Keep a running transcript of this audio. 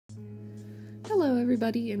Hello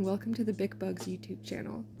everybody and welcome to the BicBugs YouTube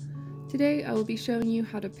channel. Today I will be showing you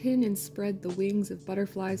how to pin and spread the wings of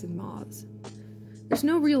butterflies and moths. There's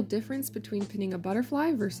no real difference between pinning a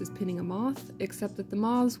butterfly versus pinning a moth, except that the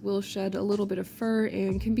moths will shed a little bit of fur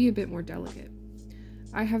and can be a bit more delicate.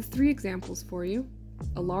 I have three examples for you: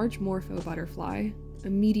 a large morpho butterfly, a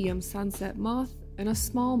medium sunset moth, and a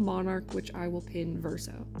small monarch which I will pin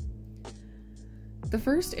verso. The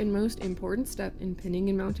first and most important step in pinning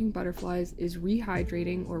and mounting butterflies is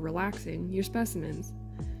rehydrating or relaxing your specimens.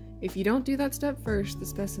 If you don't do that step first, the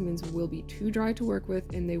specimens will be too dry to work with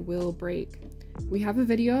and they will break. We have a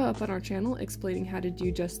video up on our channel explaining how to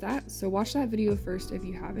do just that, so watch that video first if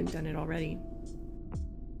you haven't done it already.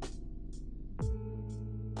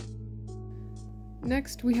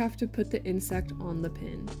 Next, we have to put the insect on the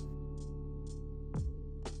pin.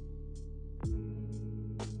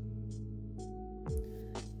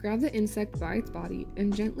 Grab the insect by its body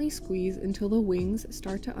and gently squeeze until the wings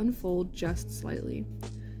start to unfold just slightly.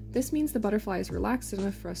 This means the butterfly is relaxed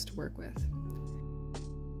enough for us to work with.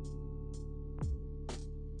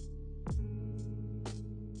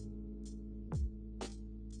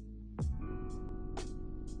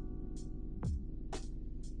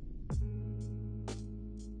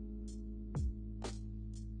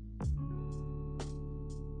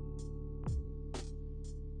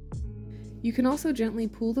 You can also gently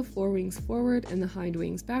pull the forewings forward and the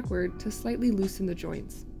hindwings backward to slightly loosen the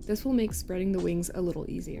joints. This will make spreading the wings a little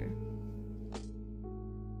easier.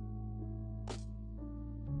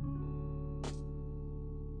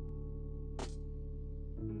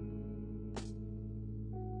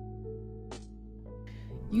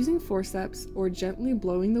 Using forceps or gently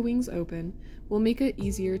blowing the wings open will make it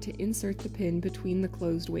easier to insert the pin between the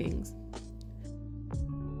closed wings.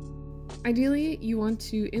 Ideally, you want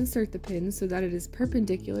to insert the pin so that it is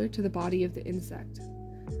perpendicular to the body of the insect,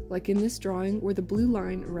 like in this drawing where the blue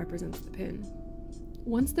line represents the pin.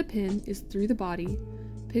 Once the pin is through the body,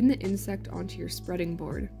 pin the insect onto your spreading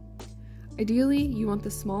board. Ideally, you want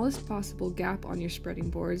the smallest possible gap on your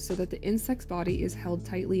spreading board so that the insect's body is held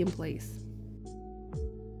tightly in place.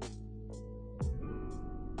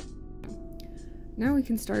 Now we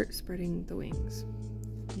can start spreading the wings.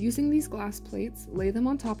 Using these glass plates, lay them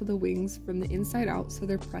on top of the wings from the inside out so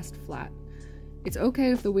they're pressed flat. It's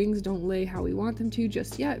okay if the wings don't lay how we want them to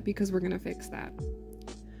just yet, because we're going to fix that.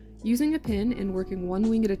 Using a pin and working one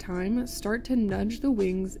wing at a time, start to nudge the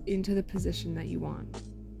wings into the position that you want.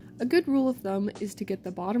 A good rule of thumb is to get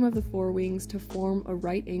the bottom of the forewings to form a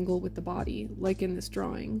right angle with the body, like in this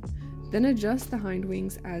drawing, then adjust the hind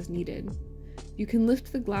wings as needed. You can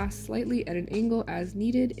lift the glass slightly at an angle as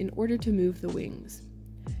needed in order to move the wings.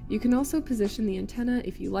 You can also position the antenna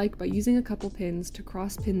if you like by using a couple pins to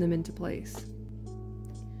cross-pin them into place.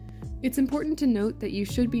 It's important to note that you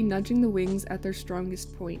should be nudging the wings at their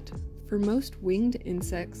strongest point. For most winged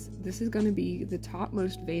insects, this is going to be the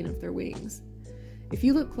topmost vein of their wings. If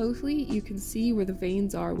you look closely, you can see where the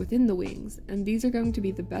veins are within the wings, and these are going to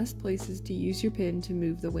be the best places to use your pin to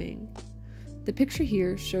move the wing. The picture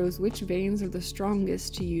here shows which veins are the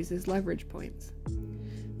strongest to use as leverage points.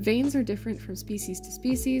 Veins are different from species to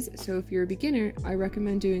species, so if you're a beginner, I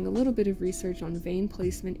recommend doing a little bit of research on vein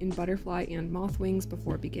placement in butterfly and moth wings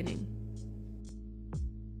before beginning.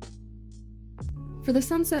 For the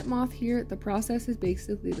sunset moth here, the process is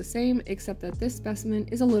basically the same, except that this specimen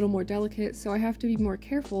is a little more delicate, so I have to be more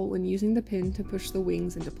careful when using the pin to push the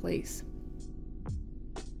wings into place.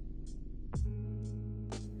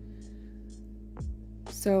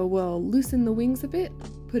 So we'll loosen the wings a bit,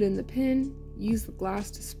 put in the pin, use the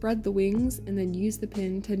glass to spread the wings, and then use the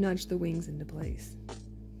pin to nudge the wings into place.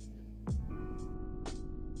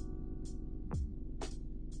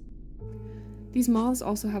 These moths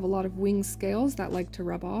also have a lot of wing scales that like to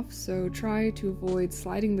rub off, so try to avoid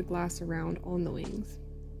sliding the glass around on the wings.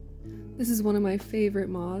 This is one of my favorite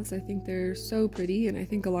moths. I think they're so pretty, and I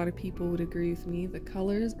think a lot of people would agree with me. The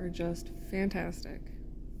colors are just fantastic.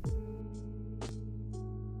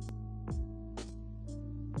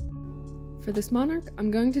 For this monarch, I'm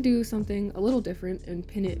going to do something a little different and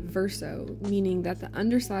pin it verso, meaning that the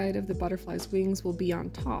underside of the butterfly's wings will be on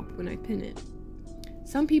top when I pin it.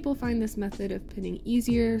 Some people find this method of pinning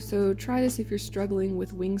easier, so try this if you're struggling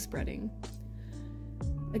with wing spreading.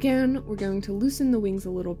 Again, we're going to loosen the wings a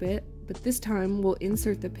little bit, but this time we'll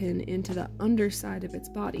insert the pin into the underside of its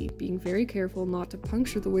body, being very careful not to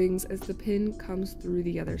puncture the wings as the pin comes through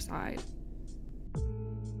the other side.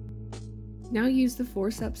 Now use the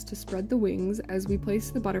forceps to spread the wings as we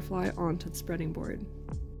place the butterfly onto the spreading board.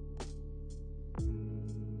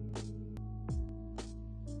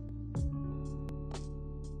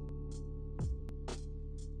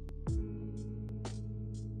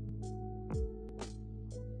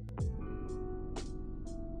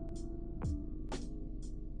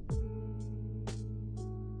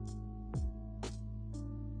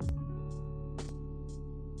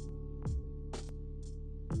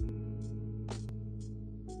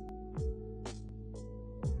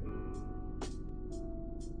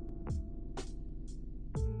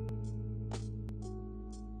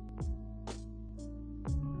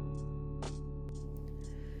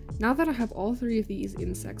 Now that I have all 3 of these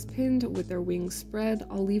insects pinned with their wings spread,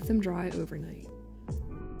 I'll leave them dry overnight.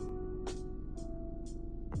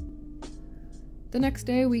 The next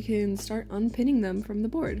day we can start unpinning them from the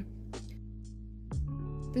board.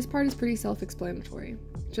 This part is pretty self-explanatory.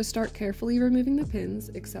 Just start carefully removing the pins,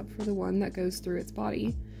 except for the one that goes through its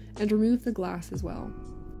body, and remove the glass as well.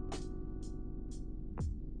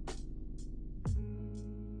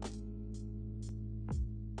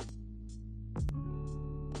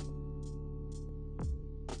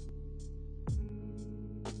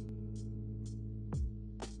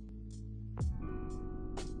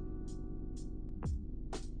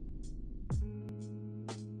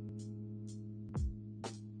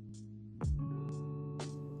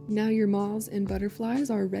 Now your moths and butterflies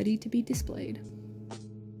are ready to be displayed.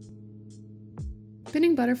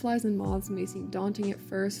 Pinning butterflies and moths may seem daunting at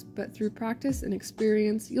first, but through practice and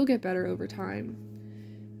experience, you'll get better over time.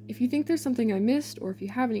 If you think there's something I missed, or if you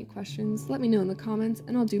have any questions, let me know in the comments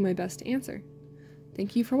and I'll do my best to answer.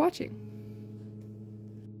 Thank you for watching.